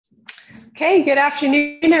Okay, good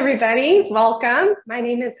afternoon, everybody. Welcome. My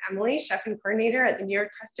name is Emily, chef and coordinator at the New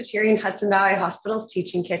York-Presbyterian Hudson Valley Hospital's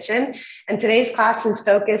Teaching Kitchen. And today's class is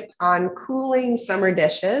focused on cooling summer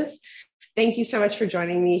dishes. Thank you so much for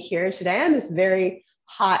joining me here today on this very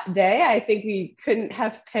hot day. I think we couldn't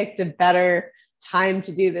have picked a better time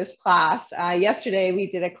to do this class. Yesterday, we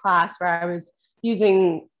did a class where I was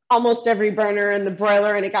using almost every burner in the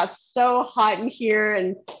broiler, and it got so hot in here,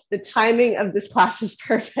 and the timing of this class is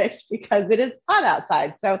perfect because it is hot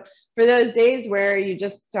outside. So for those days where you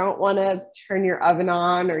just don't want to turn your oven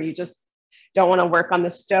on, or you just don't want to work on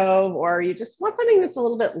the stove, or you just want something that's a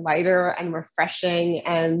little bit lighter and refreshing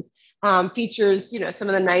and features, some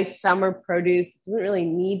of the nice summer produce, it doesn't really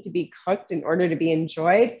need to be cooked in order to be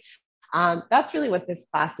enjoyed. That's really what this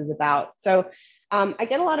class is about. So I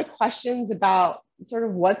get a lot of questions about sort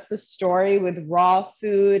of what's the story with raw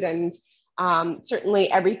food, and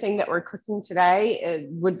certainly everything that we're cooking today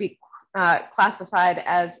would be classified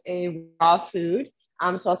as a raw food.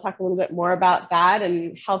 So I'll talk a little bit more about that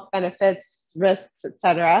and health benefits, risks,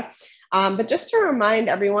 etc. But just to remind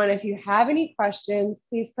everyone, if you have any questions,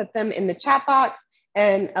 please put them in the chat box,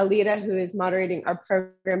 and Alita, who is moderating our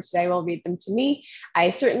program today, will read them to me.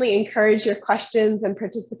 I certainly encourage your questions and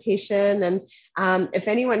participation. And if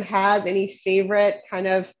anyone has any favorite kind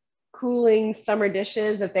of cooling summer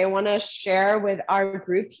dishes that they want to share with our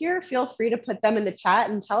group here, feel free to put them in the chat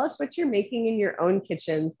and tell us what you're making in your own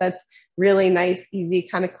kitchens. That's really nice, easy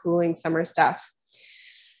kind of cooling summer stuff.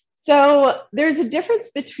 So there's a difference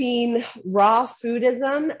between raw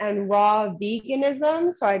foodism and raw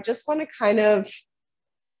veganism. So I just want to kind of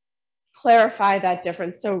clarify that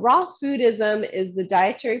difference. So raw foodism is the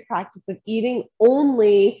dietary practice of eating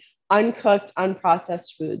only uncooked,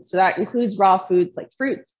 unprocessed foods. So that includes raw foods like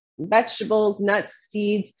fruits, vegetables, nuts,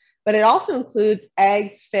 seeds, but it also includes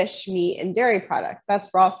eggs, fish, meat, and dairy products. That's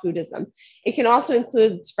raw foodism. It can also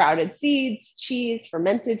include sprouted seeds, cheese,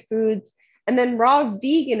 fermented foods. And then raw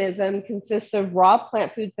veganism consists of raw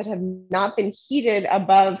plant foods that have not been heated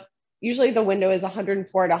above, usually the window is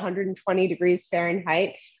 104 to 120 degrees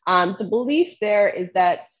Fahrenheit. The belief there is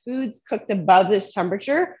that foods cooked above this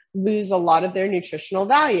temperature lose a lot of their nutritional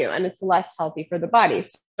value, and it's less healthy for the body.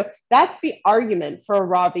 So that's the argument for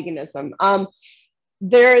raw veganism.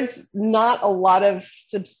 There's not a lot of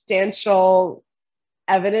substantial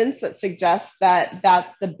evidence that suggests that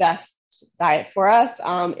that's the best diet for us.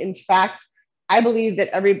 In fact, I believe that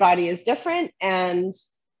everybody is different, and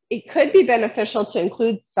it could be beneficial to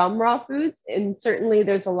include some raw foods. And certainly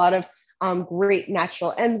there's a lot of great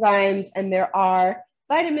natural enzymes, and there are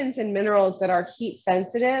vitamins and minerals that are heat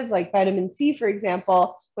sensitive, like vitamin C, for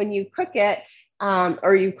example. When you cook it,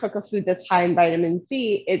 or you cook a food that's high in vitamin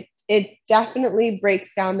C, it definitely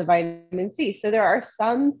breaks down the vitamin C. So there are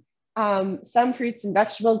some fruits and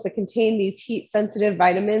vegetables that contain these heat sensitive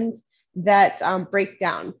vitamins that break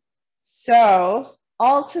down. So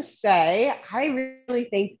all to say, I really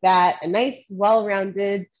think that a nice,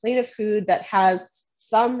 well-rounded plate of food that has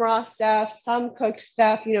some raw stuff, some cooked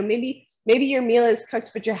stuff, maybe your meal is cooked,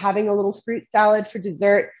 but you're having a little fruit salad for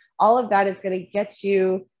dessert. All of that is going to get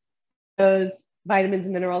you those vitamins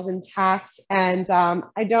and minerals intact. And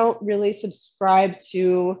I don't really subscribe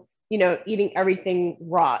to, eating everything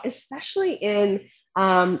raw, especially in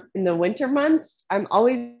the winter months. I'm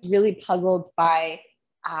always really puzzled by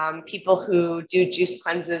people who do juice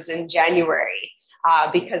cleanses in January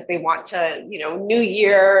because they want to, New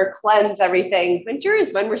Year, cleanse everything. Winter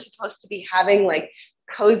is when we're supposed to be having like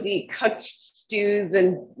cozy cooked stews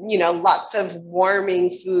and, lots of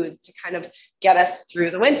warming foods to kind of get us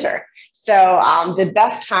through the winter. So the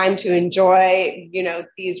best time to enjoy,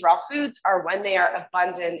 these raw foods are when they are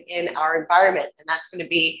abundant in our environment. And that's going to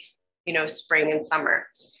be, spring and summer.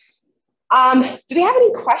 Do we have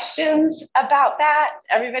any questions about that?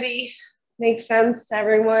 Everybody makes sense to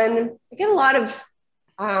everyone? I get a lot of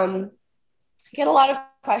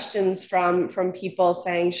questions from people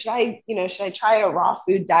saying, should I try a raw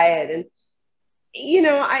food diet? And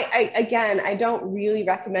I don't really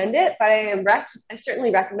recommend it, but I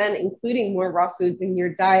certainly recommend including more raw foods in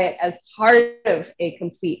your diet as part of a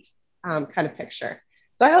complete kind of picture.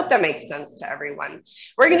 So I hope that makes sense to everyone.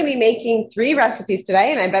 We're going to be making 3 recipes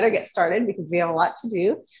today, and I better get started because we have a lot to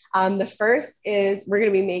do. The first is we're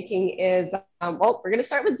going to be making we're going to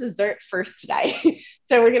start with dessert first today.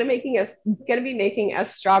 So we're going to be making a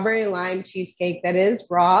strawberry lime cheesecake that is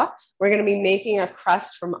raw. We're going to be making a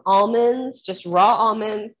crust from almonds, just raw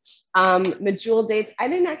almonds, medjool dates. I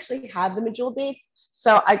didn't actually have the medjool dates,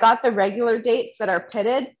 so I got the regular dates that are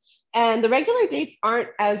pitted. And the regular dates aren't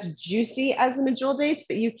as juicy as the medjool dates,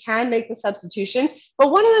 but you can make the substitution.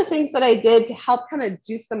 But one of the things that I did to help kind of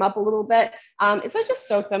juice them up a little bit is I just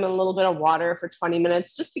soaked them in a little bit of water for 20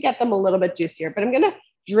 minutes just to get them a little bit juicier. But I'm going to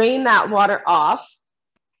drain that water off.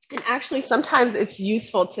 And actually, sometimes it's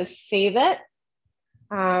useful to save it,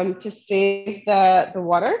 to save the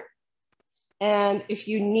water. And if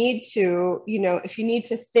you need to, if you need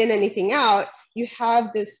to thin anything out, you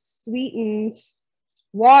have this sweetened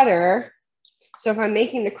water. So if I'm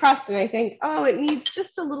making the crust and I think, oh, it needs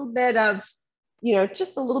just a little bit of,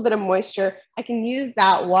 just a little bit of moisture, I can use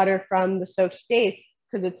that water from the soaked dates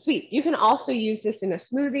because it's sweet. You can also use this in a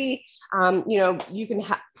smoothie. You can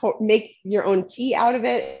make your own tea out of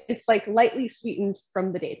it. It's like lightly sweetened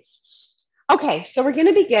from the dates. Okay, so we're going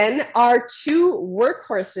to begin. Our two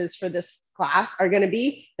workhorses for this class are going to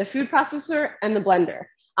be the food processor and the blender.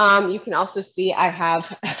 You can also see I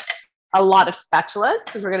have a lot of spatulas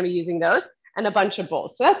because we're going to be using those and a bunch of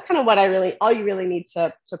bowls. So that's kind of what all you really need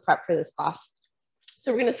to prep for this class.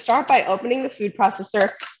 So we're going to start by opening the food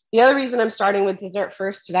processor. The other reason I'm starting with dessert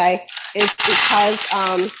first today is because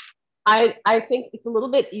I think it's a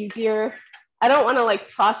little bit easier. I don't want to like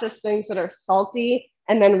process things that are salty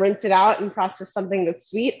and then rinse it out and process something that's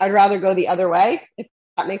sweet. I'd rather go the other way, if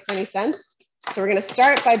that makes any sense. So we're going to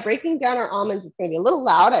start by breaking down our almonds. It's going to be a little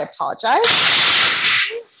loud. I apologize.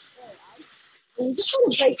 And you just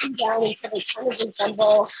want to break them down until they kind of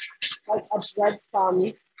resemble like a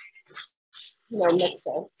breadcrumb,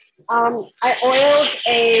 mixture. I oiled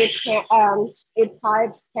a pie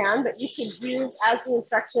pan, but you could use, as the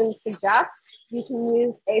instructions suggest, you can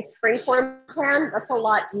use a springform pan. That's a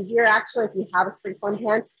lot easier, actually, if you have a springform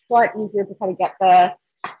pan. It's a lot easier to kind of get the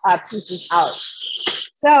pieces out.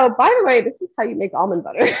 So, by the way, this is how you make almond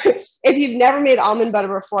butter. If you've never made almond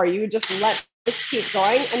butter before, you would just let this keep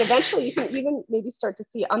going, and eventually you can even maybe start to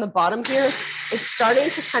see on the bottom here, it's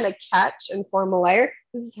starting to kind of catch and form a layer.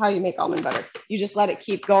 This is how you make almond butter. You just let it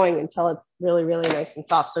keep going until it's really, really nice and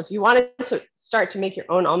soft. So if you wanted to start to make your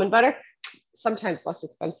own almond butter, sometimes less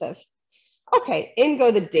expensive. Okay, in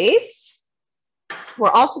go the dates.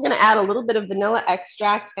 We're also going to add a little bit of vanilla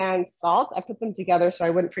extract and salt. I put them together so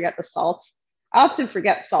I wouldn't forget the salt. I often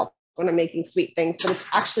forget salt when I'm making sweet things, but it's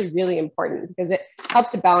actually really important because it helps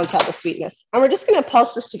to balance out the sweetness. And we're just going to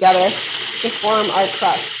pulse this together to form our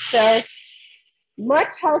crust. So much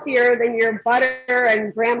healthier than your butter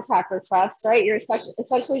and graham cracker crust, right? You're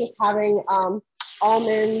essentially just having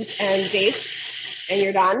almonds and dates and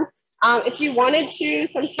you're done. If you wanted to,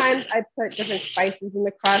 sometimes I put different spices in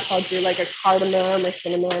the crust. I'll do like a cardamom or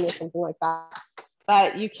cinnamon or something like that.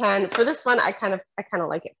 But you can, for this one, I kind of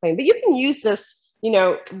like it plain. But you can use this,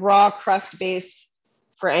 raw crust base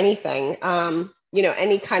for anything.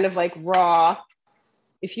 Any kind of like raw.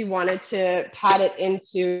 If you wanted to pat it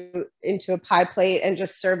into a pie plate and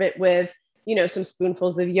just serve it with, some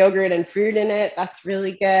spoonfuls of yogurt and fruit in it, that's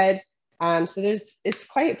really good. So it's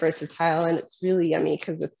quite versatile and it's really yummy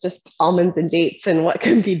because it's just almonds and dates, and what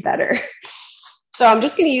can be better? So I'm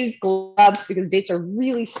just going to use gloves because dates are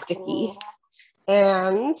really sticky.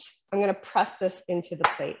 And I'm going to press this into the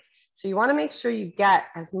plate. So you want to make sure you get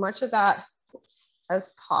as much of that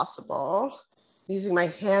as possible. I'm using my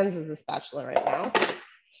hands as a spatula right now.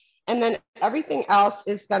 And then everything else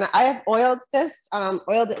is I have oiled this,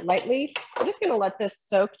 oiled it lightly. I'm just going to let this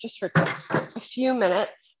soak just for a few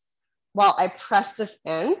minutes while I press this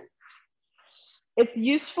in. It's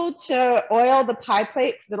useful to oil the pie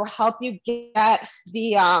plate because it'll help you get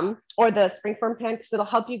or the springform pan because it'll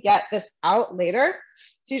help you get this out later.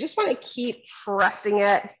 So you just want to keep pressing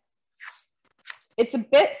it. It's a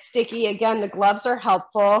bit sticky. Again, the gloves are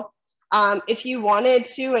helpful. If you wanted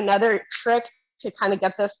to, another trick to kind of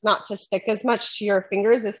get this not to stick as much to your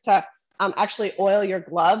fingers is to actually oil your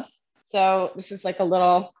gloves. So this is like a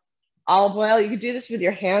little olive oil. You could do this with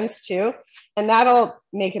your hands too, and that'll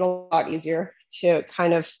make it a lot easier to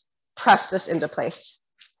kind of press this into place.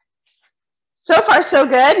 So far, so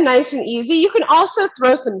good, nice and easy. You can also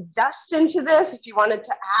throw some zest into this if you wanted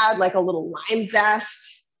to add like a little lime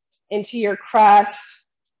zest into your crust.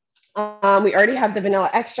 We already have the vanilla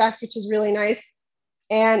extract, which is really nice.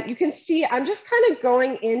 And you can see I'm just kind of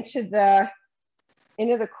going into the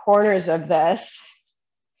corners of this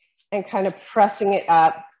and kind of pressing it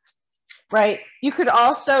up, right? You could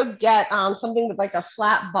also get something with like a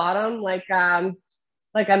flat bottom, like a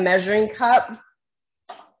measuring cup,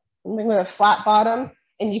 something with a flat bottom,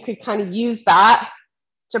 and you could kind of use that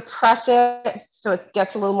to press it so it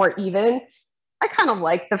gets a little more even. I kind of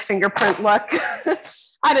like the fingerprint look.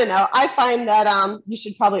 I don't know. I find that you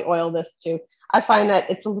should probably oil this too. I find that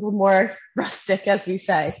it's a little more rustic, as we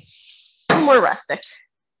say, a little more rustic.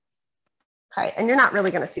 Okay, and you're not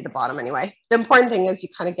really gonna see the bottom anyway. The important thing is you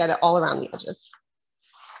kind of get it all around the edges.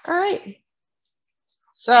 All right,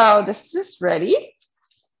 so this is ready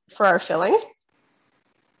for our filling.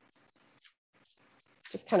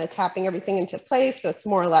 Just kind of tapping everything into place so it's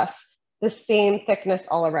more or less the same thickness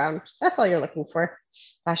all around. That's all you're looking for.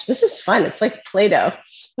 Gosh, this is fun. It's like Play-Doh.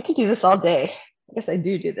 I could do this all day. I guess I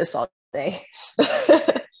do this all day. All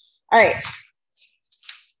right,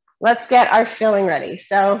 let's get our filling ready.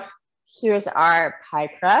 So here's our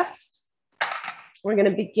pie crust. We're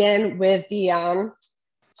gonna begin with the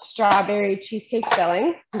strawberry cheesecake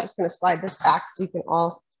filling. I'm just gonna slide this back so you can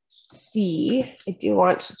all see. I do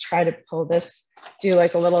want to try to pull this, do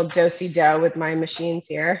like a little do-si-do with my machines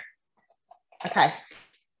here. Okay,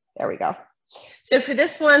 there we go. So for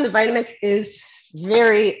this one, the Vitamix is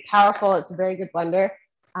very powerful. It's a very good blender.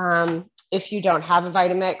 If you don't have a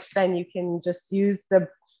Vitamix, then you can just use the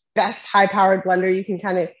best high-powered blender you can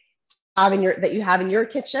kind of have in your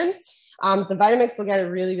kitchen. The Vitamix will get it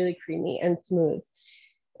really, really creamy and smooth.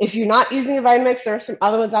 If you're not using a Vitamix, there are some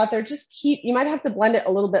other ones out there. You might have to blend it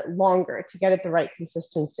a little bit longer to get it the right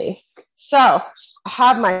consistency. So I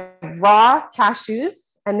have my raw cashews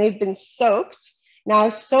and they've been soaked. Now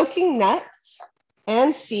soaking nuts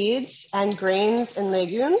and seeds and grains and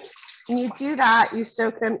legumes, when you do that, you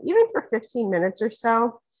soak them even for 15 minutes or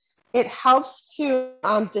so. It helps to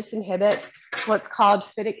disinhibit what's called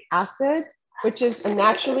phytic acid, which is a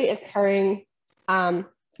naturally occurring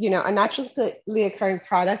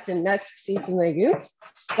product in nuts, seeds, and legumes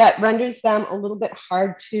that renders them a little bit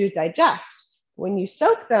hard to digest. When you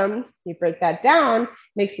soak them, you break that down,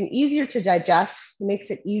 makes them easier to digest, makes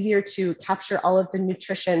it easier to capture all of the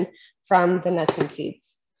nutrition from the nuts and seeds.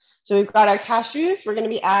 So we've got our cashews. We're going to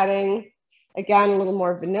be adding, again, a little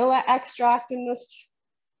more vanilla extract in this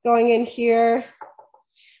going in here.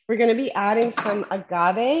 We're going to be adding some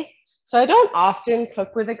agave. So I don't often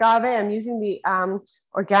cook with agave. I'm using the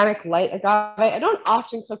organic light agave. I don't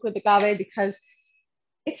often cook with agave because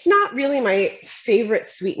it's not really my favorite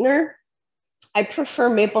sweetener. I prefer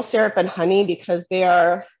maple syrup and honey because they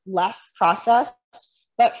are less processed.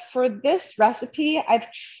 But for this recipe, I've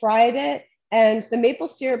tried it and the maple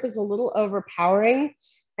syrup is a little overpowering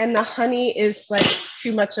and the honey is like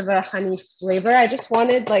too much of a honey flavor. I just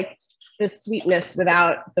wanted like the sweetness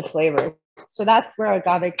without the flavor. So that's where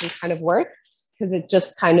agave can kind of work because it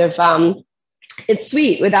just kind of, it's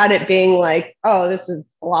sweet without it being like, oh, this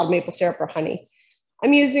is a lot of maple syrup or honey.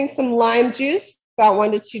 I'm using some lime juice, about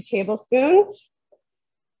 1 to 2 tablespoons.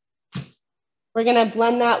 We're gonna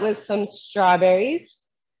blend that with some strawberries.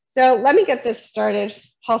 So let me get this started,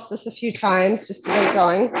 pulse this a few times just to get it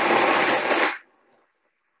going.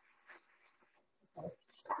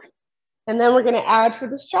 And then we're gonna add for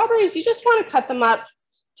the strawberries, you just wanna cut them up,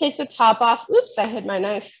 take the top off. Oops, I hid my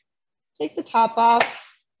knife. Take the top off.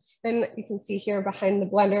 Then you can see here behind the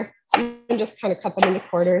blender, and just kind of cut them into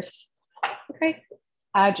quarters. Okay,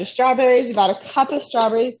 add your strawberries, about a cup of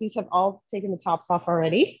strawberries. These have all taken the tops off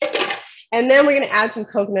already. And then we're gonna add some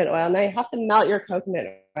coconut oil. Now you have to melt your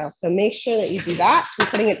coconut oil, so make sure that you do that. I'm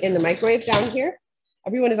putting it in the microwave down here.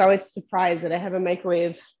 Everyone is always surprised that I have a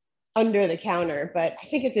microwave under the counter, but I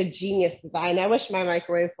think it's a genius design. I wish my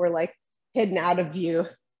microwave were like hidden out of view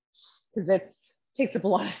because it takes up a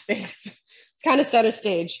lot of space. It's kind of center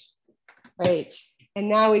stage. Right, and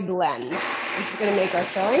now we blend. This is gonna make our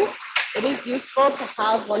filling. It is useful to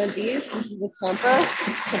have one of these. This is a tamper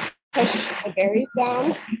to push the berries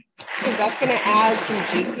down. So that's gonna add some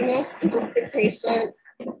juiciness. Just be patient.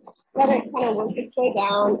 Let it kind of work its way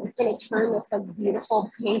down. It's gonna turn this like beautiful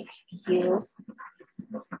pink hue.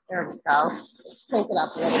 There we go. Let's crank it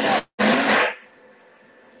up a little bit.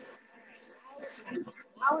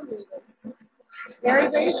 Now we're moving. Very,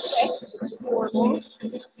 very thick, which is normal.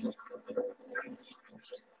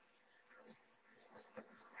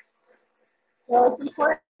 So it's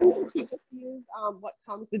important that you just use what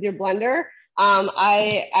comes with your blender.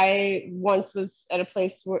 I once was at a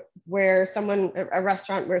place where a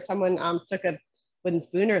restaurant where someone took a wooden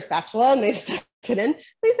spoon or a spatula and they stuck it in.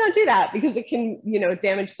 Please don't do that because it can,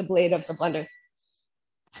 damage the blade of the blender.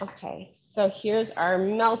 Okay, so here's our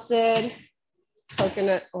melted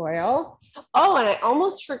coconut oil. Oh, and I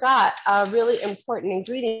almost forgot a really important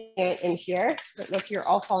ingredient in here. I don't know if you're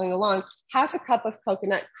all following along. Half a cup of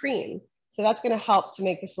coconut cream. So that's going to help to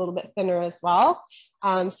make this a little bit thinner as well.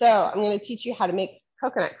 So I'm going to teach you how to make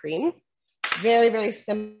coconut cream. Very, very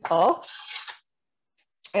simple.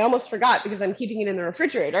 I almost forgot because I'm keeping it in the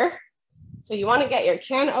refrigerator. So you want to get your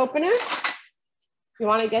can opener. You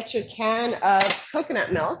want to get your can of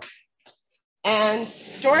coconut milk and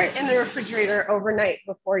store it in the refrigerator overnight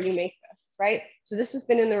before you make this, right? So this has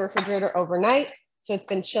been in the refrigerator overnight, so it's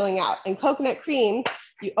been chilling out. And coconut cream,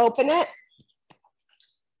 you open it,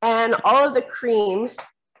 and all of the cream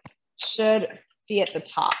should be at the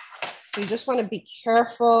top. So you just want to be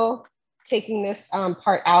careful taking this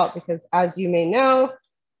part out, because as you may know,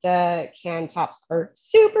 the can tops are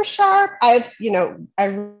super sharp. I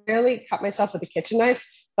rarely cut myself with a kitchen knife,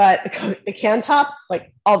 but the can tops,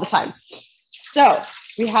 like all the time. So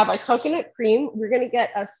we have our coconut cream. We're going to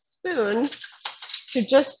get a spoon to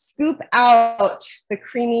just scoop out the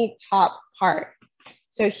creamy top part.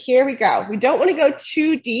 So here we go. We don't want to go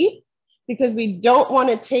too deep because we don't want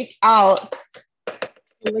to take out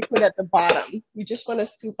the liquid at the bottom. We just want to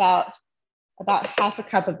scoop out about half a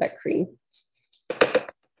cup of that cream.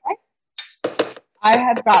 Okay. I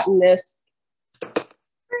have gotten this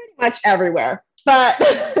pretty much everywhere, but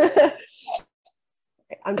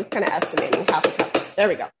I'm just kind of estimating half a cup. There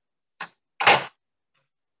we go. I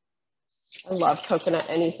love coconut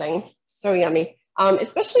anything. So yummy.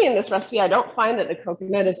 Especially in this recipe, I don't find that the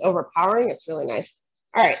coconut is overpowering. It's really nice.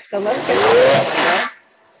 All right, so let's get it.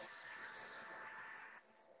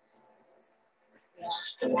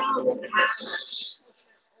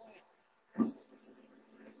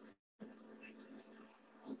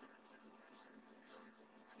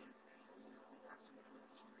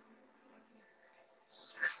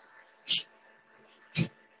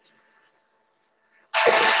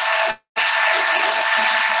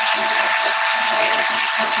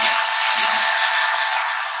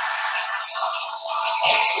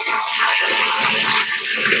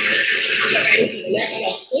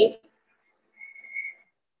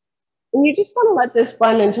 And you just want to let this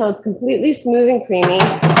blend until it's completely smooth and creamy.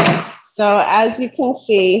 So as you can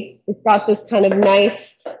see, it's got this kind of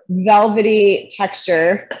nice velvety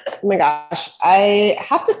texture. Oh my gosh, I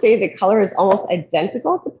have to say the color is almost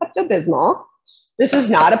identical to Pepto-Bismol. This is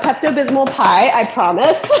not a Pepto-Bismol pie, I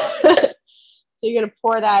promise. So you're gonna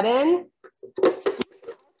pour that in.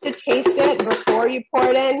 To taste it before you pour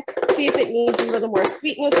it in, see if it needs a little more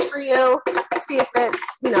sweetness for you, see if it's,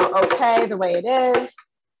 okay the way it is.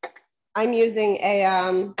 I'm using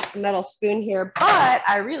a metal spoon here, but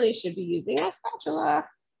I really should be using a spatula.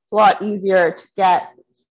 It's a lot easier to get,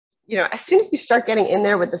 as soon as you start getting in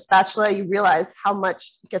there with the spatula, you realize how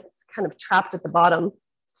much gets kind of trapped at the bottom.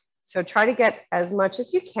 So try to get as much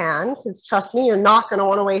as you can, because trust me, you're not gonna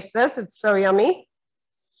wanna waste this. It's so yummy.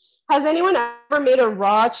 Has anyone ever made a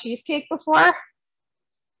raw cheesecake before?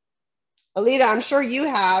 Alita, I'm sure you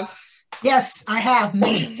have. Yes, I have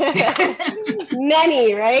many.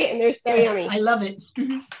 Many, right? And they're so yes, yummy. I love it.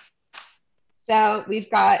 So we've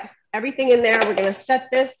got everything in there. We're gonna set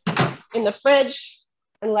this in the fridge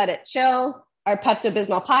and let it chill. Our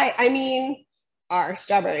Pepto-Bismol pie, our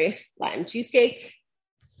strawberry lime cheesecake.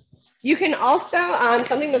 You can also,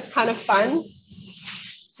 something that's kind of fun,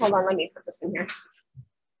 hold on, let me put this in here,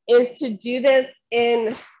 is to do this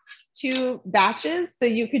in 2 batches. So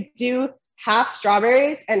you could do half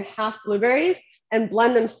strawberries and half blueberries and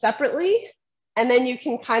blend them separately. And then you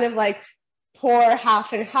can kind of like pour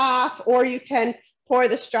half and half, or you can pour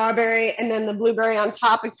the strawberry and then the blueberry on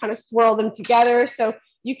top and kind of swirl them together. So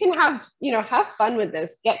you can have fun with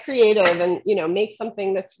this, get creative, and, make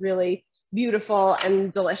something that's really beautiful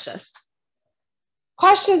and delicious.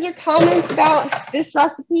 Questions or comments about this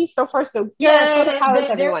recipe? So far, so good. Yeah, so how is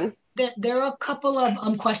everyone? There are a couple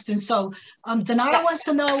of questions. So Donata wants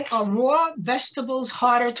to know, are raw vegetables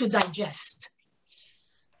harder to digest?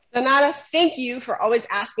 Donata, thank you for always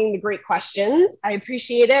asking the great questions. I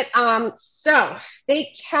appreciate it. So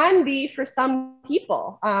they can be for some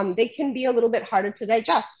people. They can be a little bit harder to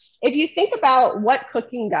digest. If you think about what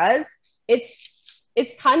cooking does,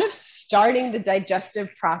 it's kind of starting the digestive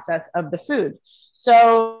process of the food.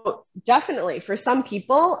 So definitely for some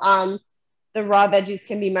people, the raw veggies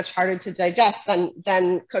can be much harder to digest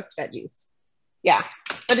than cooked veggies. Yeah,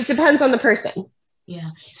 but it depends on the person.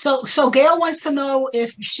 Yeah. So Gail wants to know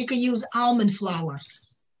if she could use almond flour.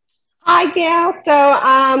 Hi, Gail.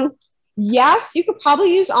 So yes, you could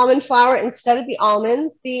probably use almond flour instead of the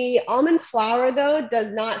almonds. The almond flour, though,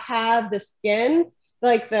 does not have the skin.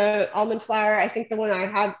 Like the almond flour, I think the one I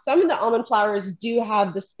have, some of the almond flours do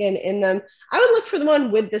have the skin in them. I would look for the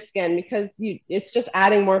one with the skin because it's just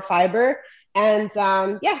adding more fiber. And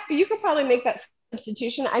yeah, but you could probably make that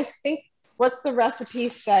substitution. I think, what's the recipe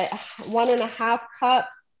say? 1.5 cups,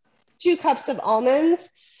 2 cups of almonds.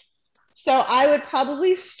 So I would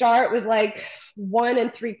probably start with like 1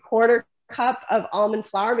 3/4 cup of almond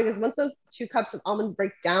flour, because once those 2 cups of almonds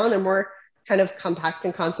break down, they're more kind of compact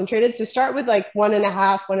and concentrated. So start with like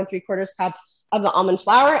 1.5, 1 3/4 cup of the almond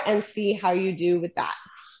flour and see how you do with that.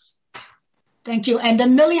 Thank you. And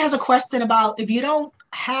then Millie has a question about if you don't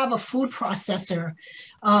have a food processor,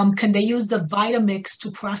 can they use the Vitamix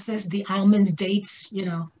to process the almonds, dates, you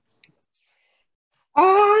know?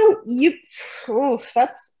 You,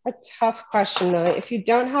 that's a tough question, Millie. If you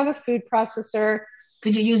don't have a food processor,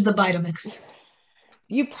 Could you use the Vitamix?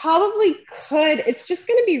 you probably could. It's just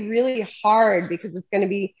going to be really hard because it's going to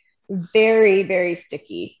be very, very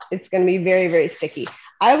sticky. It's going to be very, very sticky.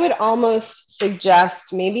 I would almost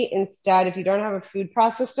suggest maybe instead, if you don't have a food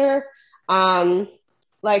processor,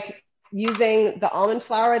 like using the almond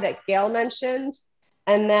flour that Gail mentioned,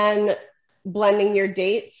 and then blending your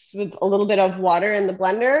dates with a little bit of water in the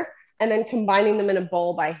blender, and then combining them in a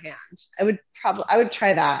bowl by hand. I would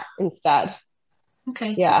try that instead.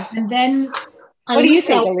 Okay. Yeah. And then What do you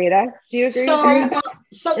think, Alisa, Alita? Do you agree with that?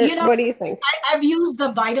 so Or you know, what do you think? I've used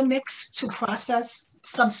the Vitamix to process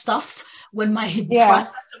some stuff when my Yeah.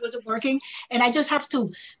 processor wasn't working, and I just have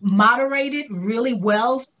to moderate it really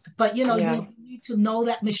well. But you know, Yeah. you need to know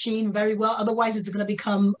that machine very well, otherwise it's going to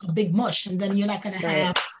become a big mush, and then you're not going to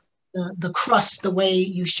have the crust the way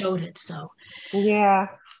you showed it. So Yeah.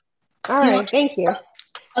 All you know, right. Thank you.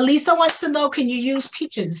 Elisa wants to know, can you use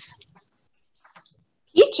peaches?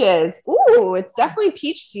 Peaches. Ooh, it's definitely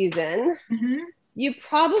peach season. Mm-hmm. You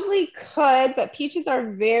probably could, but peaches are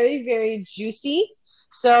very, very juicy.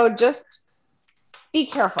 So just be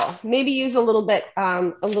careful. Maybe use a little bit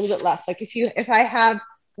less. Like if I have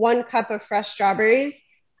 1 cup of fresh strawberries,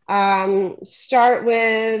 start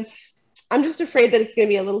with, I'm just afraid that it's going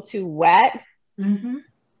to be a little too wet. Mm-hmm.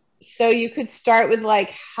 So you could start with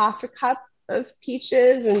like 1/2 cup of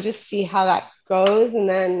peaches and just see how that goes and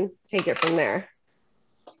then take it from there.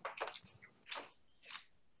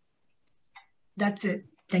 That's it.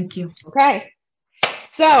 Thank you. Okay.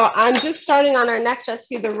 So I'm just starting on our next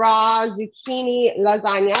recipe, the raw zucchini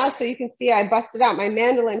lasagna. So you can see I busted out my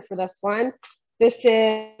mandolin for this one. This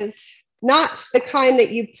is not the kind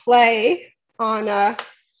that you play on a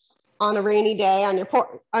rainy day on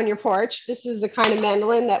your porch. This is the kind of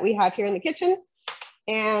mandolin that we have here in the kitchen.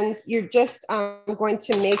 And you're just going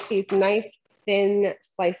to make these nice thin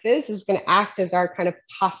slices. This is going to act as our kind of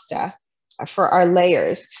pasta for our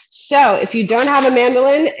layers. So if you don't have a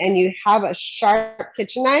mandolin and you have a sharp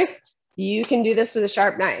kitchen knife, you can do this with a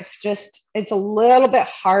sharp knife. Just, it's a little bit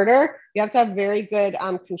harder. You have to have very good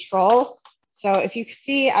control. So if you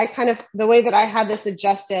see, the way that I have this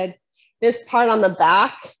adjusted, this part on the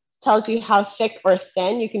back tells you how thick or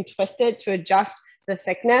thin. You can twist it to adjust the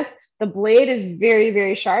thickness. The blade is very,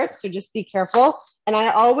 very sharp, so just be careful. And I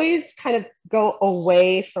always kind of go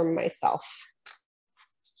away from myself.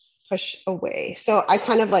 Push away. So I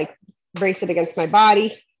kind of like brace it against my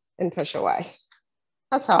body and push away.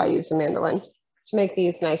 That's how I use the mandolin to make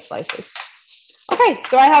these nice slices. Okay,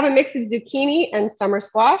 so I have a mix of zucchini and summer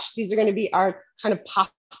squash. These are going to be our kind of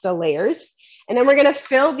pasta layers. And then we're going to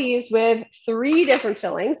fill these with 3 different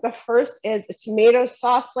fillings. The first is a tomato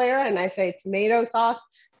sauce layer. And I say tomato sauce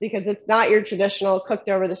because it's not your traditional cooked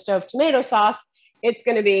over the stove tomato sauce. It's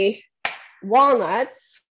going to be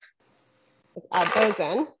walnuts. Let's add those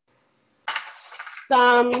in.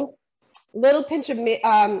 Some little pinch of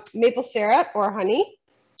maple syrup or honey,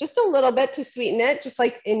 just a little bit to sweeten it. Just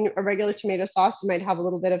like in a regular tomato sauce, you might have a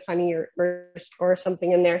little bit of honey or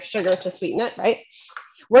something in there, sugar to sweeten it, right?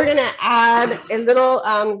 We're gonna add a little,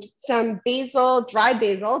 some basil, dried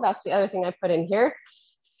basil. That's the other thing I put in here.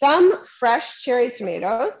 Some fresh cherry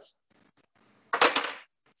tomatoes,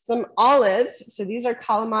 some olives. So these are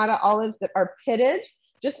Kalamata olives that are pitted.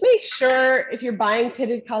 Just make sure if you're buying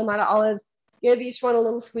pitted Kalamata olives, give each one a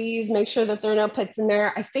little squeeze, make sure that there are no pits in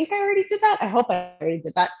there. I think I already did that. I hope I already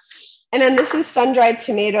did that. And then this is sun-dried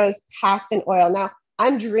tomatoes packed in oil. Now,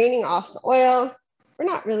 I'm draining off the oil. We're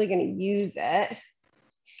not really gonna use it.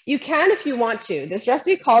 You can if you want to. This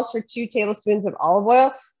recipe calls for 2 tablespoons of olive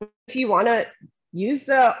oil. If you wanna use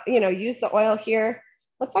the oil here,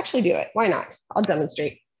 let's actually do it. Why not? I'll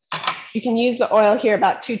demonstrate. You can use the oil here,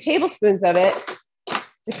 about 2 tablespoons of it,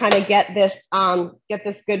 to kind of get this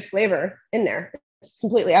good flavor in there. It's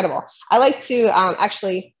completely edible. I like to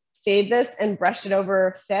actually save this and brush it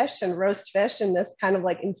over fish and roast fish in this kind of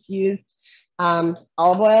like infused olive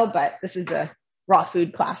oil, but this is a raw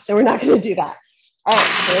food class, so we're not going to do that. All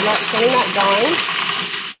right, so we're getting that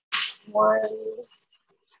going. 1,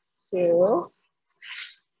 2,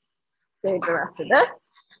 save the rest of this,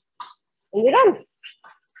 and you're done.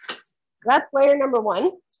 That's layer number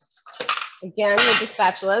 1. Again, with the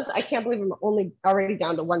spatulas. I can't believe I'm already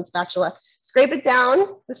down to 1 spatula. Scrape it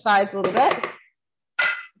down the sides a little bit.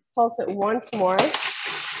 Pulse it once more.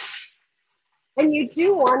 And you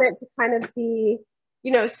do want it to kind of be,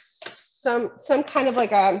 some kind of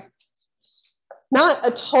like a Not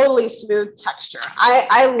a totally smooth texture.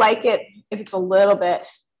 I like it if it's a little bit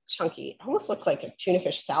chunky. It almost looks like a tuna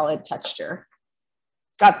fish salad texture.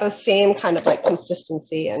 It's got the same kind of like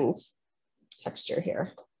consistency and texture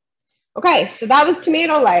here. Okay, so that was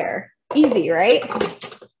tomato layer. Easy, right?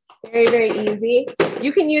 Very, very easy.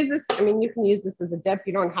 You can use this, I mean, you can use this as a dip.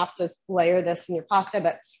 You don't have to layer this in your pasta,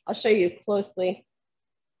 but I'll show you closely.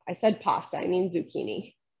 I said pasta, I mean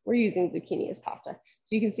zucchini. We're using zucchini as pasta.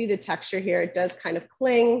 So you can see the texture here. It does kind of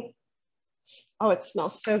cling. Oh, it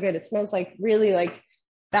smells so good. It smells like really like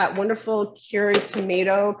that wonderful cured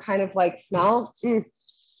tomato kind of like smell.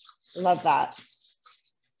 Love that.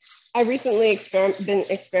 I recently been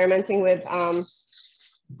experimenting with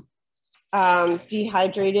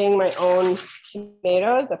dehydrating my own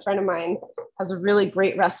tomatoes. A friend of mine has a really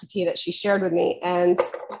great recipe that she shared with me, and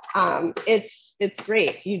it's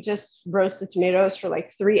great. You just roast the tomatoes for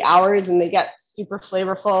like 3 hours and they get super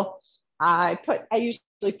flavorful. I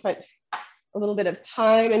usually put a little bit of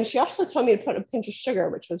thyme, and she also told me to put a pinch of sugar,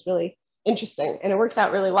 which was really interesting, and it worked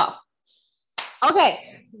out really well.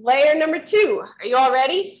 Okay, layer number 2. Are you all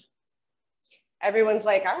ready? Everyone's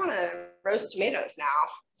like, I want to roast tomatoes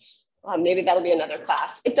now. Maybe that'll be another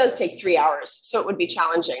class. It does take 3 hours, so it would be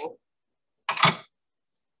challenging.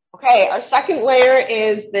 Okay, our second layer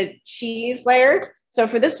is the cheese layer. So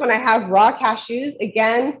for this one, I have raw cashews.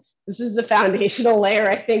 Again, this is the foundational layer,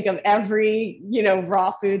 I think, of every,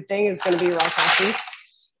 raw food thing is going to be raw cashews.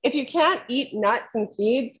 If you can't eat nuts and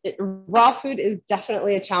seeds, raw food is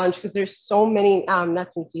definitely a challenge because there's so many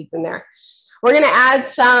nuts and seeds in there. We're going to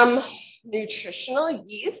add some nutritional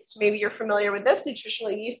yeast. Maybe you're familiar with this.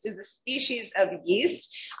 Nutritional yeast is a species of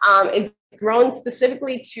yeast. It's grown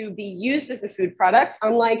specifically to be used as a food product,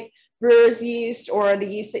 unlike brewer's yeast or the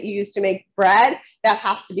yeast that you use to make bread that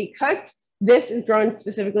has to be cooked. This is grown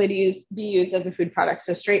specifically to be used as a food product.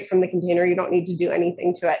 So straight from the container, you don't need to do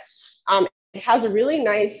anything to it. It has a really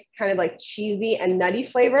nice kind of like cheesy and nutty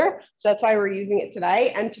flavor. So that's why we're using it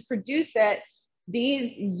today. And to produce it,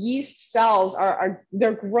 these yeast cells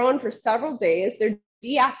they're grown for several days. They're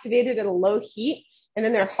deactivated at a low heat, and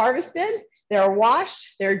then they're harvested, they're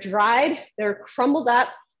washed, they're dried, they're crumbled up,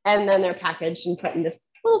 and then they're packaged and put in this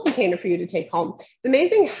little container for you to take home. It's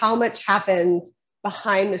amazing how much happens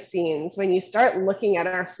behind the scenes when you start looking at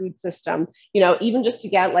our food system, even just to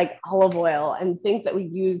get like olive oil and things that we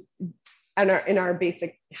use in our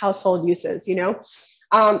basic household uses,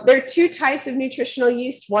 There are 2 types of nutritional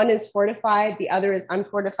yeast. One is fortified, the other is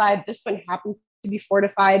unfortified. This one happens to be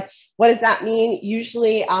fortified. What does that mean?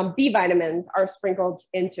 Usually B vitamins are sprinkled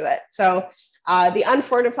into it. So the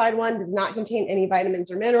unfortified one does not contain any vitamins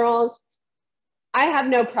or minerals. I have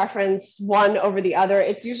no preference one over the other.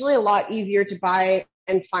 It's usually a lot easier to buy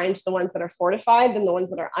and find the ones that are fortified than the ones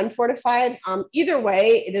that are unfortified. Either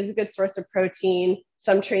way, it is a good source of protein,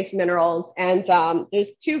 some trace minerals, and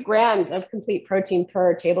there's 2 grams of complete protein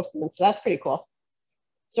per tablespoon. So that's pretty cool.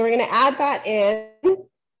 So we're going to add that in,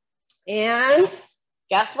 and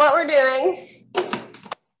guess what we're doing?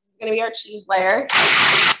 It's going to be our cheese layer.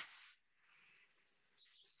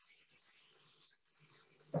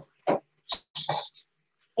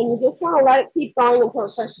 And you just want to let it keep going until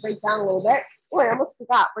it starts to break down a little bit. Oh, I almost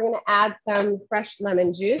forgot. We're going to add some fresh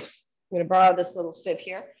lemon juice. I'm going to borrow this little sieve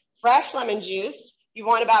here. Fresh lemon juice. You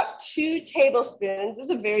want about 2 tablespoons. This is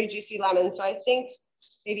a very juicy lemon, so I think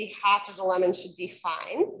maybe half of the lemon should be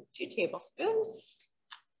fine. 2 tablespoons.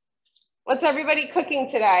 What's everybody cooking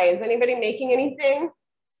today? Is anybody making anything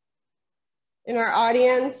in our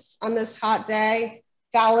audience on this hot day?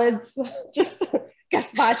 Salads, just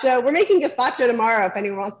gazpacho. We're making gazpacho tomorrow if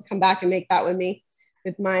anyone wants to come back and make that with me,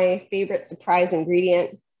 with my favorite surprise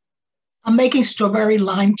ingredient. I'm making strawberry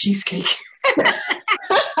lime cheesecake.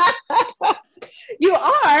 You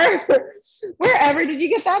are? Wherever did you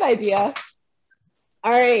get that idea?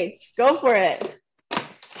 All right, go for it.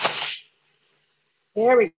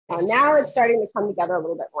 There we go. Now it's starting to come together a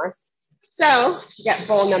little bit more. So you got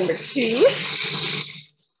bowl number 2.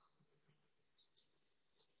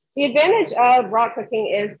 The advantage of raw cooking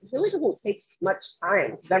is it really doesn't take much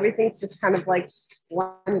time. Everything's just kind of like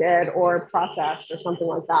blended or processed or something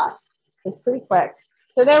like that. It's pretty quick.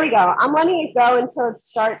 So there we go. I'm letting it go until it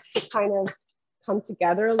starts to kind of come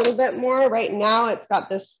together a little bit more. Right now, it's got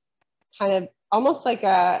this kind of almost like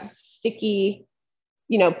a sticky,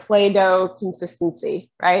 Play-Doh consistency,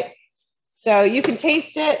 right? So you can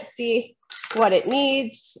taste it, see what it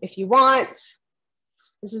needs if you want.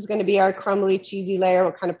 This is going to be our crumbly, cheesy layer.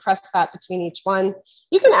 We'll kind of press that between each one.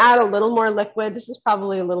 You can add a little more liquid. This is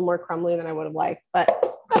probably a little more crumbly than I would have liked, but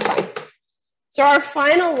that's fine. So our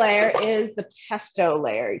final layer is the pesto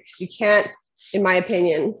layer, because you can't, in my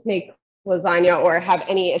opinion, make lasagna or have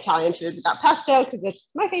any Italian food without pesto because it's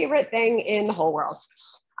my favorite thing in the whole world.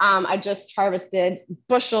 I just harvested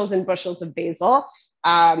bushels and bushels of basil.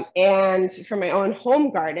 And from my own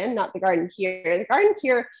home garden, not the garden here. The garden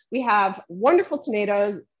here, we have wonderful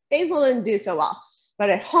tomatoes. Basil didn't do so well. But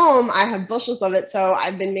at home, I have bushels of it, so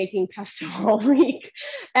I've been making pesto all week,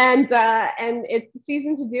 and it's the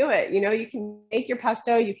season to do it. You know, you can make your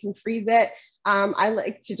pesto, you can freeze it. I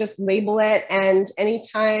like to just label it, and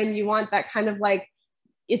anytime you want that kind of like,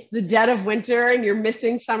 it's the dead of winter and you're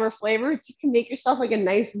missing summer flavors, you can make yourself like a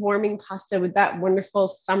nice warming pasta with that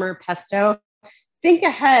wonderful summer pesto. Think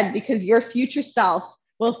ahead because your future self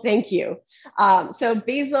will thank you. So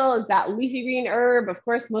basil is that leafy green herb. Of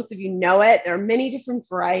course, most of you know it. There are many different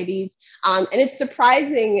varieties. And it's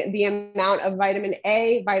surprising the amount of vitamin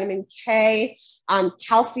A, vitamin K,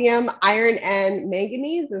 calcium, iron, and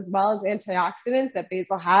manganese, as well as antioxidants that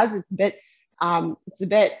basil has. It's a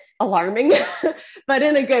bit alarming, but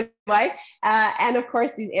in a good way. And of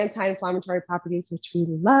course, these anti-inflammatory properties, which we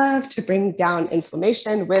love to bring down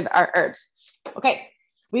inflammation with our herbs. Okay.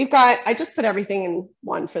 I just put everything in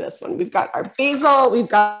one for this one. We've got our basil, we've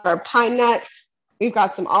got our pine nuts, we've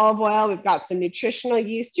got some olive oil, we've got some nutritional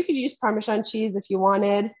yeast. You could use Parmesan cheese if you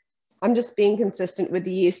wanted. I'm just being consistent with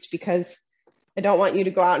the yeast because I don't want you to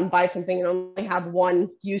go out and buy something and only have one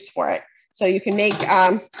use for it. So you can make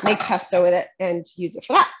pesto with it and use it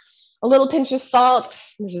for that. A little pinch of salt.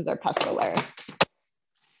 This is our pesto layer.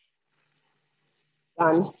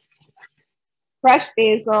 Done. Fresh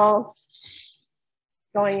basil.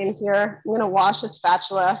 Going in here. I'm going to wash a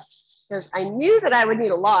spatula because I knew that I would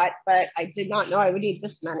need a lot, but I did not know I would need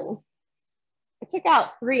this many. I took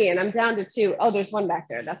out 3 and I'm down to 2. Oh, there's one back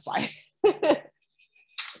there. That's why.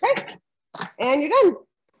 Okay. And you're done.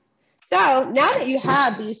 So now that you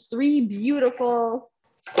have these 3 beautiful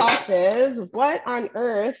sauces, what on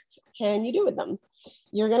earth can you do with them?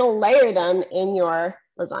 You're going to layer them in your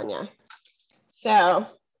lasagna. So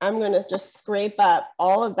I'm going to just scrape up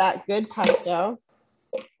all of that good pesto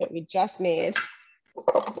that we just made.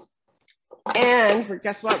 And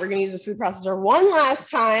guess what? We're going to use a food processor one last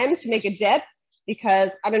time to make a dip because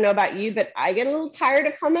I don't know about you, but I get a little tired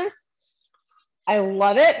of hummus. I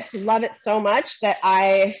love it so much that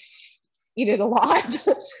I eat it a lot.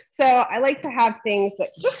 So I like to have things that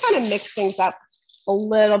just kind of mix things up a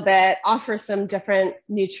little bit, offer some different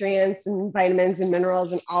nutrients and vitamins and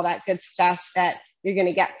minerals and all that good stuff that you're going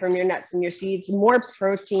to get from your nuts and your seeds. More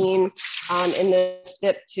protein in this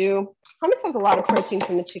dip too. Hummus has a lot of protein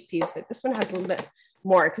from the chickpeas, but this one has a little bit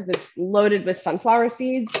more because it's loaded with sunflower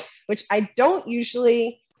seeds, which I don't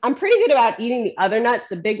usually. I'm pretty good about eating the other nuts,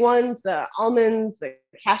 the big ones, the almonds, the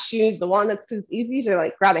cashews, the walnuts, because it's easy to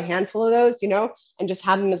like grab a handful of those, you know, and just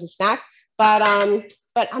have them as a snack. But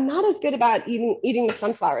I'm not as good about eating the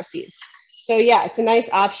sunflower seeds. So yeah, it's a nice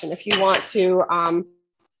option if you want to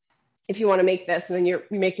make this, and then you're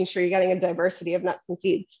making sure you're getting a diversity of nuts and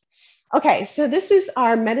seeds. Okay, so this is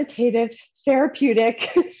our meditative, therapeutic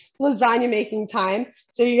lasagna making time.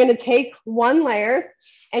 So you're going to take one layer,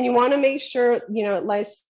 and you want to make sure it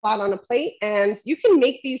lies flat on a plate. And you can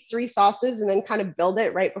make these 3 sauces and then kind of build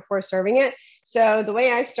it right before serving it. So the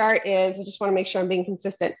way I start is I just want to make sure I'm being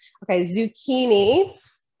consistent. Okay, zucchini,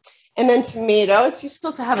 and then tomato. It's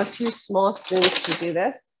useful to have a few small spoons to do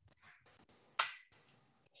this.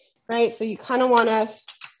 Right, so you kind of want to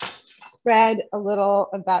spread a little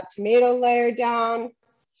of that tomato layer down,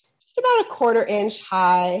 just about a 1/4 inch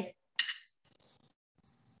high.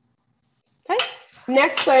 Okay,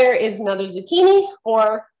 next layer is another zucchini,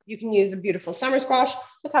 or you can use a beautiful summer squash.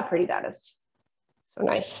 Look how pretty that is. So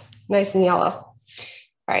nice and yellow. All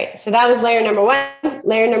right, so that was layer number 1.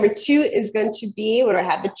 Layer number 2 is going to be, what do I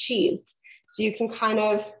have? The cheese. So you can kind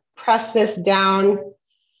of press this down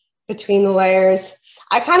between the layers.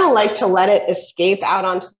 I kind of like to let it escape out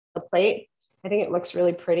onto the plate. I think it looks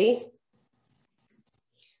really pretty.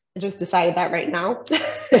 I just decided that right now.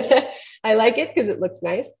 I like it because it looks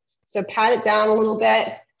nice. So pat it down a little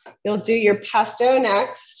bit. You'll do your pesto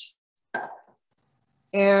next.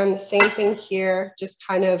 And same thing here, just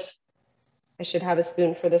kind of, I should have a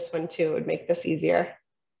spoon for this one too. It would make this easier.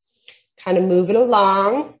 Kind of move it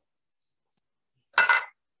along.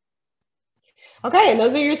 Okay, and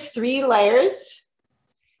those are your 3 layers.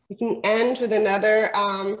 You can end with another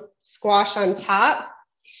squash on top.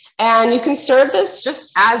 And you can serve this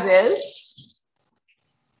just as is,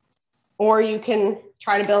 or you can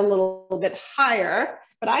try to build a little bit higher.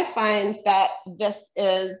 But I find that this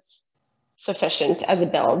is sufficient as a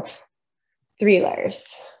build. 3 layers,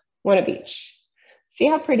 1 of each. See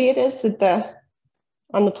how pretty it is with the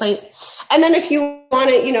on the plate. And then if you want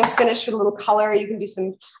to, finish with a little color, you can do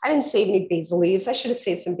some, I didn't save any basil leaves. I should have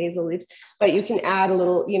saved some basil leaves, but you can add a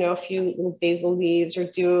little, a few little basil leaves or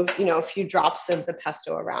do, a few drops of the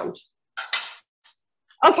pesto around.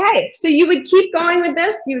 Okay, so you would keep going with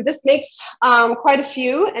this. This makes quite a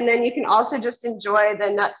few, and then you can also just enjoy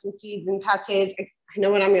the nuts and seeds and pâtés. I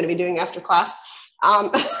know what I'm going to be doing after class.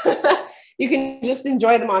 You can just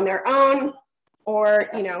enjoy them on their own, or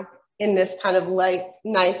in this kind of like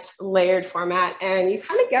nice layered format, and you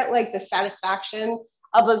kind of get like the satisfaction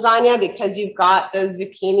of lasagna because you've got those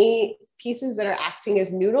zucchini pieces that are acting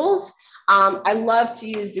as noodles. I love to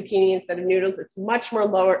use zucchini instead of noodles. It's much more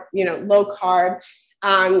low carb.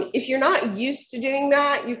 If you're not used to doing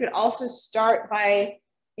that, you could also start by,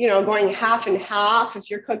 going half and half. If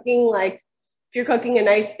you're cooking a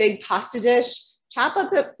nice big pasta dish, chop up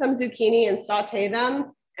some zucchini and saute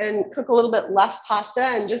them and cook a little bit less pasta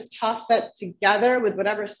and just toss that together with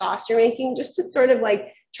whatever sauce you're making, just to sort of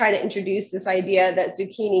like try to introduce this idea that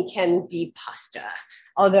zucchini can be pasta.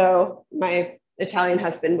 Although my Italian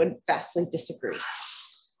husband would vastly disagree.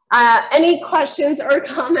 Any questions or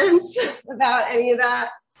comments about any of that?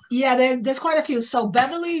 Yeah, there's quite a few. So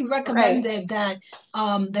Beverly recommended that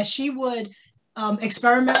she would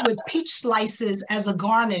experiment with peach slices as a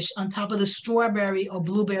garnish on top of the strawberry or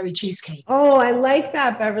blueberry cheesecake. Oh, I like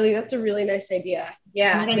that, Beverly. That's a really nice idea.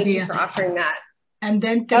 Yeah, thank you for offering that. And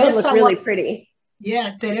then that would look really pretty.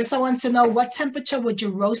 Yeah, Teresa wants to know, what temperature would you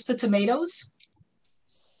roast the tomatoes?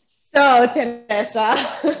 So Teresa,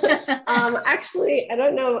 actually, I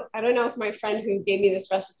don't know if my friend who gave me this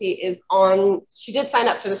recipe is on. She did sign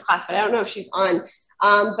up for this class, but I don't know if she's on.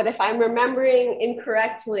 But if I'm remembering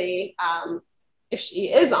incorrectly, if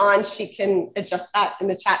she is on, she can adjust that in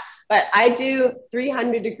the chat. But I do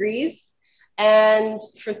 300 degrees and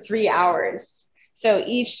for 3 hours. So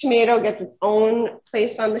each tomato gets its own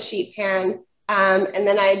place on the sheet pan. And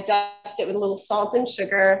then I dust it with a little salt and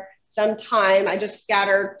sugar. Some thyme, I just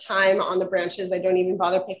scatter thyme on the branches. I don't even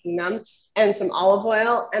bother picking them, and some olive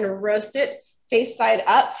oil, and roast it face side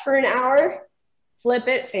up for an hour, flip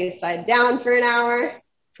it face side down for an hour,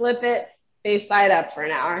 flip it face side up for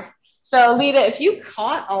an hour. So Lita, if you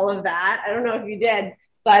caught all of that, I don't know if you did,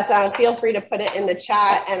 but feel free to put it in the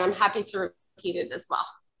chat, and I'm happy to repeat it as well.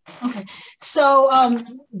 Okay, so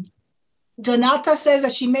Donata says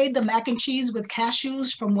that she made the mac and cheese with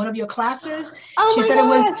cashews from one of your classes. Oh, she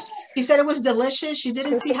said it was delicious. She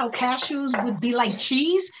didn't see how cashews would be like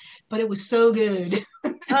cheese, but it was so good.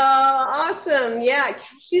 Oh, awesome. Yeah,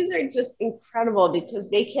 cashews are just incredible because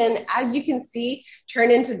they can, as you can see, turn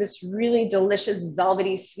into this really delicious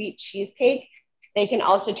velvety sweet cheesecake. They can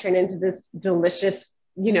also turn into this delicious,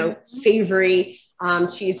 savory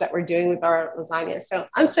cheese that we're doing with our lasagna. So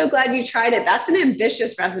I'm so glad you tried it. That's an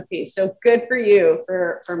ambitious recipe. So good for you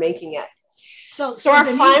for making it. So our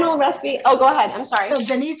Denise, final recipe. Oh, go ahead. I'm sorry. So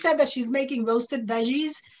Denise said that she's making roasted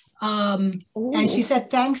veggies. And she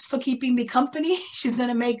said, thanks for keeping me company. She's going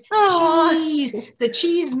to make the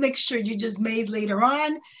cheese mixture you just made later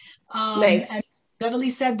on. Nice. And Beverly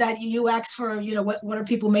said that you asked for, what are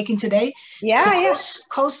people making today? Yeah, so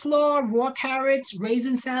coleslaw, raw carrots,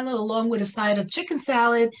 raisin salad, along with a side of chicken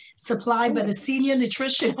salad supplied by the Senior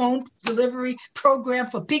Nutrition Home Delivery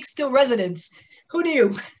Program for Peekskill residents. Who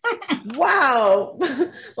knew? Wow.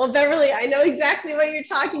 Well, Beverly, I know exactly what you're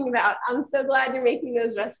talking about. I'm so glad you're making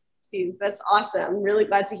those recipes. That's awesome. I'm really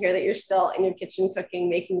glad to hear that you're still in your kitchen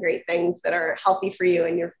cooking, making great things that are healthy for you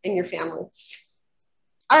and your family.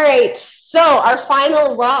 All right, so our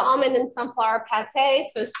final raw almond and sunflower pate.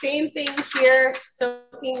 So same thing here,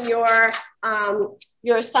 soaking your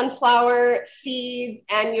sunflower seeds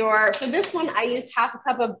and for this one, I used half a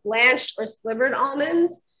cup of blanched or slivered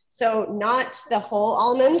almonds. So not the whole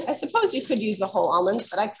almonds. I suppose you could use the whole almonds,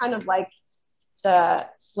 but I kind of like the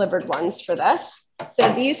slivered ones for this.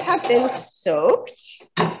 So these have been soaked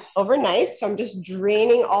overnight. So I'm just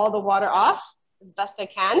draining all the water off as best I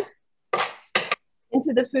can.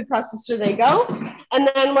 Into the food processor they go. And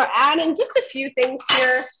then we're adding just a few things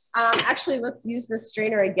here. Actually, let's use this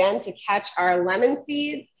strainer again to catch our lemon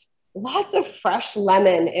seeds. Lots of fresh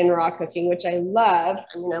lemon in raw cooking, which I love.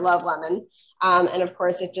 I mean, I love lemon. And of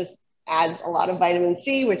course, it just adds a lot of vitamin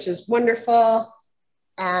C, which is wonderful.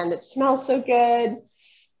 And it smells so good.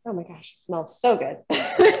 Oh my gosh, it smells so good.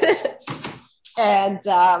 And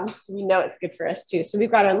we know it's good for us too. So we've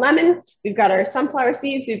got our lemon, we've got our sunflower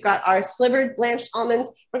seeds, we've got our slivered blanched almonds.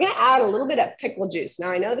 We're gonna add a little bit of pickle juice. Now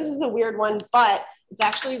I know this is a weird one, but it's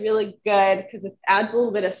actually really good because it adds a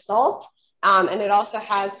little bit of salt and it also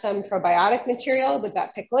has some probiotic material with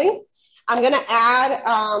that pickling. I'm gonna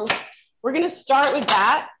add, we're gonna start with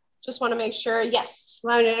that. Just wanna make sure, yes,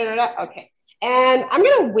 Okay. And I'm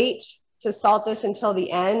going to wait to salt this until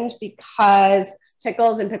the end because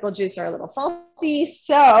pickles and pickle juice are a little salty.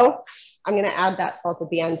 So I'm going to add that salt at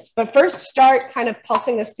the end. But first, start kind of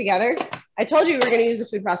pulsing this together. I told you we were going to use the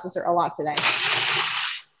food processor a lot today.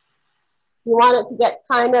 You want it to get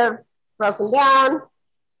kind of broken down.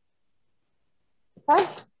 Okay.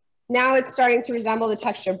 Now it's starting to resemble the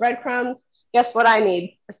texture of breadcrumbs. Guess what I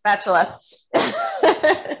need? A spatula.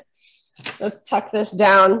 Let's tuck this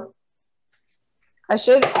down. I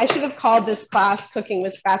should have called this class Cooking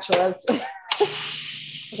with Spatulas.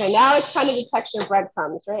 Okay, now it's kind of the texture of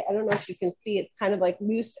breadcrumbs, right? I don't know if you can see, it's kind of like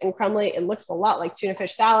loose and crumbly. It looks a lot like tuna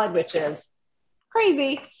fish salad, which is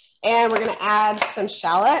crazy. And we're gonna add some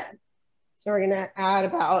shallot. So we're gonna add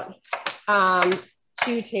about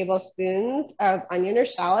 2 tablespoons of onion or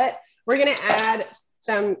shallot. We're gonna add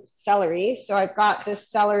some celery. So I've got this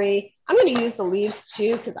celery. I'm going to use the leaves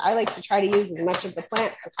too, because I like to try to use as much of the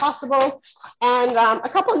plant as possible. And a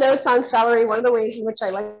couple notes on celery. One of the ways in which I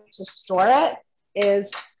like to store it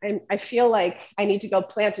is, I feel like I need to go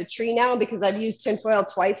plant a tree now because I've used tinfoil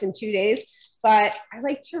twice in 2 days, but I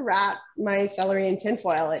like to wrap my celery in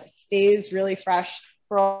tinfoil. It stays really fresh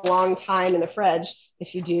for a long time in the fridge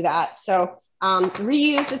if you do that. So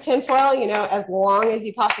reuse the tinfoil, you know, as long as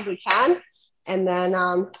you possibly can. And then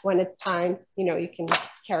when it's time, you know, you can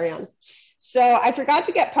carry on. So I forgot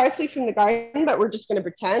to get parsley from the garden, but we're just going to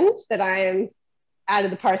pretend that I am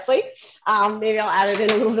added the parsley. Maybe I'll add it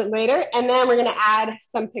in a little bit later. And then we're going to add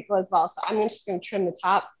some pickle as well. So I'm just going to trim the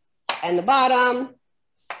top and the bottom.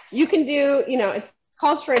 You can do, you know, it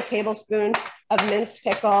calls for a tablespoon of minced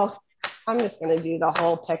pickle. I'm just going to do the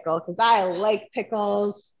whole pickle because I like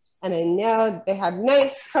pickles. And I know they have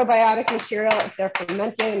nice probiotic material if they're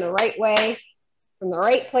fermented in the right way, from the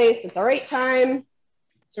right place at the right time.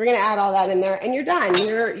 So we're going to add all that in there and you're done.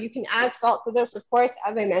 You can add salt to this, of course,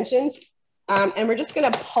 as I mentioned. And we're just going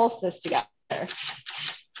to pulse this together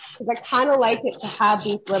because I kind of like it to have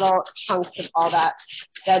these little chunks of all that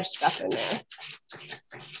veg stuff in there.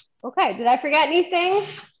 Okay, did I forget anything?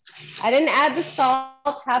 I didn't add the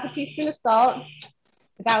salt, half a teaspoon of salt.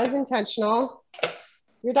 But that was intentional.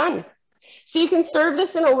 You're done. So you can serve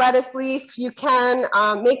this in a lettuce leaf. You can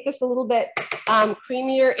make this a little bit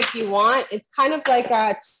creamier if you want. It's kind of like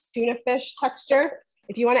a tuna fish texture.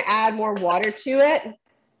 If you want to add more water to it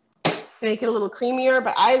to make it a little creamier,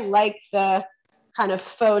 but I like the kind of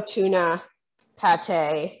faux tuna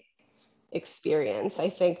pate experience.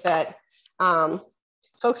 I think that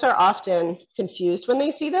folks are often confused when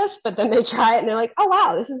they see this, but then they try it and they're like, oh,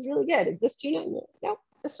 wow, this is really good. Is this tuna? No,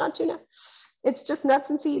 it's not tuna. It's just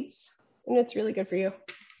nuts and seeds, and it's really good for you.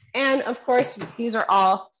 And of course, these are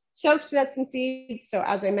all soaked nuts and seeds. So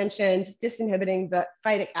as I mentioned, disinhibiting the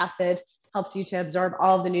phytic acid helps you to absorb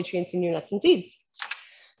all of the nutrients in your nuts and seeds.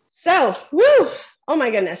 So, woo, oh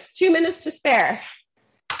my goodness, 2 minutes to spare.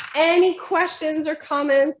 Any questions or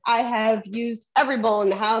comments? I have used every bowl in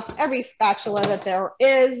the house, every spatula that there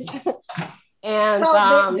is. And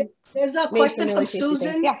so there's a question from really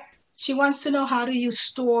Susan. Yeah. She wants to know, how do you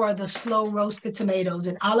store the slow roasted tomatoes?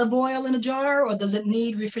 In olive oil in a jar, or does it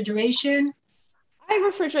need refrigeration?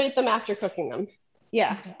 I refrigerate them after cooking them.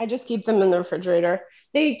 Yeah, Okay. I just keep them in the refrigerator.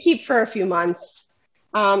 They keep for a few months.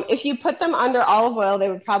 If you put them under olive oil, they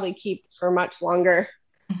would probably keep for much longer,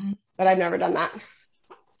 but I've never done that.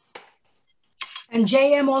 And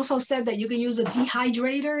JM also said that you can use a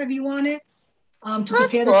dehydrator if you want it to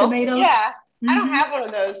prepare cool. the tomatoes. Yeah, I don't have one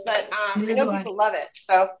of those, but I know people love it.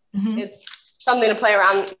 So it's something to play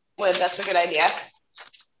around with. That's a good idea.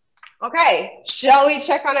 Okay, shall we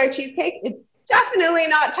check on our cheesecake? It's definitely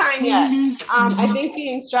not time yet. I think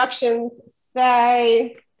the instructions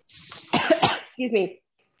say, excuse me,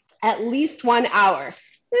 at least 1 hour.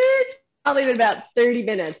 It's probably been about 30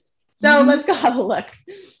 minutes. So let's go have a look.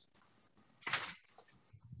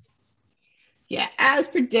 Yeah, as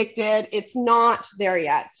predicted, it's not there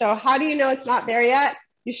yet. So how do you know it's not there yet?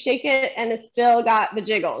 You shake it and it's still got the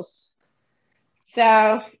jiggles.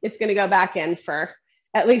 So it's going to go back in for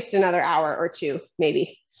at least another hour or two,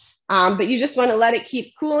 maybe. But you just want to let it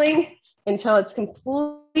keep cooling until it's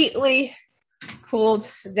completely cooled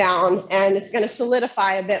down, and it's going to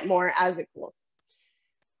solidify a bit more as it cools.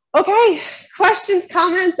 Okay, questions,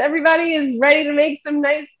 comments? Everybody is ready to make some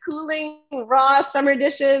nice cooling raw summer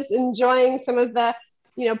dishes, enjoying some of the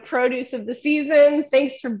produce of the season.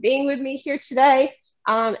 Thanks for being with me here today.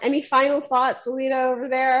 Any final thoughts, Alita, over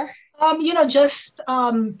there? Just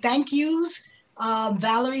thank yous.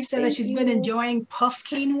 Valerie said that she's been enjoying puff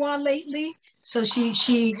quinoa lately. So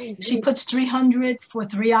she puts 300 for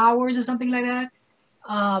 3 hours or something like that.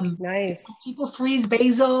 Nice. People freeze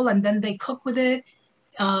basil and then they cook with it.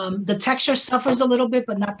 The texture suffers a little bit,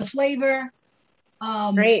 but not the flavor.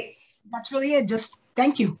 Great. That's really it. Just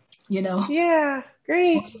thank you, you know. Yeah,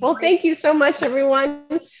 great. Well, thank you so much, everyone.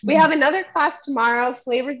 We have another class tomorrow,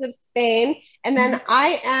 Flavors of Spain. And then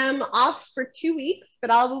I am off for 2 weeks,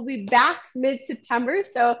 but I will be back mid-September.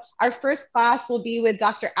 So our first class will be with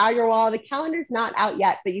Dr. Agarwal. The calendar's not out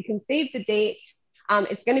yet, but you can save the date.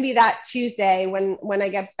 It's going to be that Tuesday when I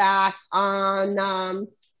get back on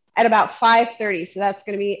at about 5:30. So that's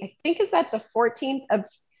going to be, I think, is that the 14th of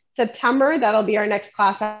September. That'll be our next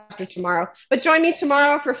class after tomorrow. But join me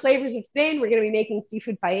tomorrow for Flavors of Spain. We're going to be making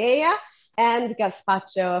seafood paella and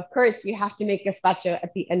gazpacho. Of course, you have to make gazpacho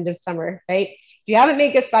at the end of summer, right? If you haven't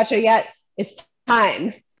made gazpacho yet, it's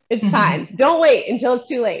time. It's time. Don't wait until it's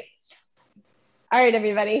too late. All right,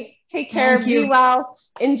 everybody. Take care. Be well.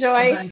 Enjoy. Bye-bye.